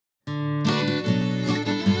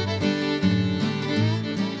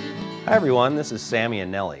Hi everyone, this is Sammy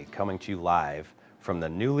and Nelly coming to you live from the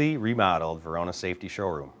newly remodeled Verona Safety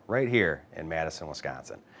Showroom right here in Madison,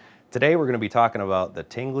 Wisconsin. Today we're going to be talking about the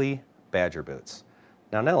Tingley Badger Boots.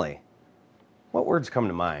 Now Nelly, what words come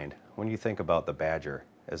to mind when you think about the badger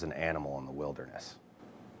as an animal in the wilderness?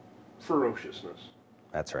 Ferociousness.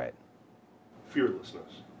 That's right.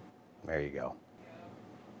 Fearlessness. There you go.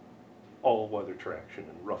 All-weather traction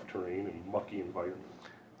in rough terrain and mucky environments.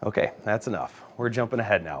 Okay, that's enough. We're jumping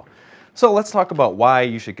ahead now. So let's talk about why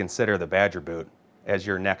you should consider the Badger boot as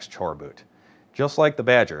your next chore boot. Just like the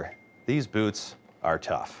Badger, these boots are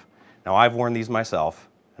tough. Now I've worn these myself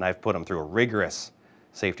and I've put them through a rigorous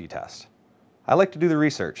safety test. I like to do the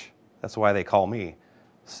research. That's why they call me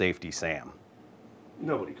Safety Sam.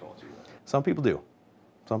 Nobody calls you that. Some people do.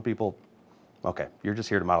 Some people, okay, you're just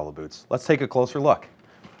here to model the boots. Let's take a closer look.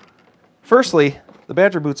 Firstly, the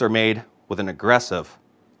Badger boots are made with an aggressive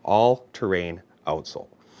all-terrain outsole.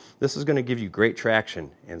 This is going to give you great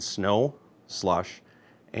traction in snow, slush,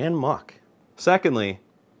 and muck. Secondly,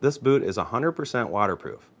 this boot is 100%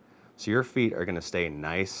 waterproof, so your feet are going to stay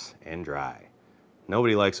nice and dry.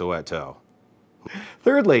 Nobody likes a wet toe.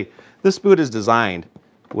 Thirdly, this boot is designed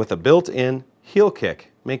with a built-in heel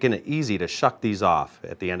kick, making it easy to shuck these off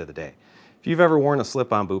at the end of the day. If you've ever worn a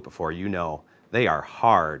slip-on boot before, you know they are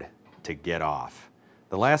hard to get off.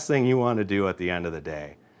 The last thing you want to do at the end of the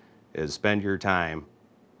day is spend your time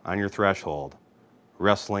on your threshold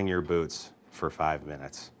wrestling your boots for 5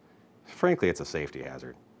 minutes. Frankly, it's a safety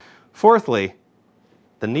hazard. Fourthly,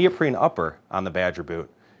 the neoprene upper on the Badger boot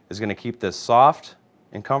is going to keep this soft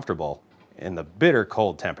and comfortable in the bitter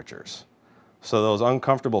cold temperatures. So those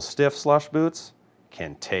uncomfortable stiff slush boots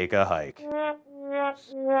can take a hike.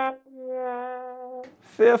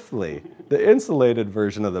 Fifthly, the insulated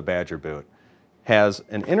version of the Badger boot has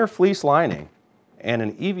an inner fleece lining and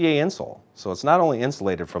an EVA insole. So it's not only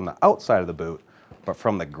insulated from the outside of the boot, but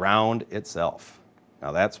from the ground itself.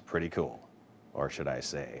 Now that's pretty cool, or should I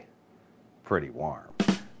say, pretty warm.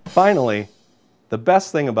 Finally, the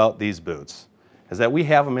best thing about these boots is that we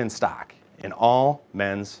have them in stock in all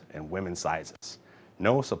men's and women's sizes.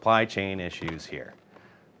 No supply chain issues here.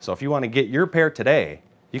 So if you want to get your pair today,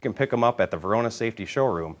 you can pick them up at the Verona Safety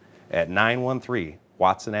Showroom at 913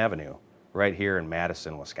 Watson Avenue, right here in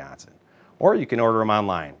Madison, Wisconsin. Or you can order them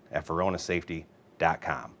online at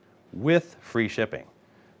veronasafety.com with free shipping.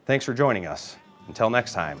 Thanks for joining us. Until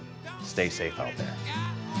next time, stay safe out there.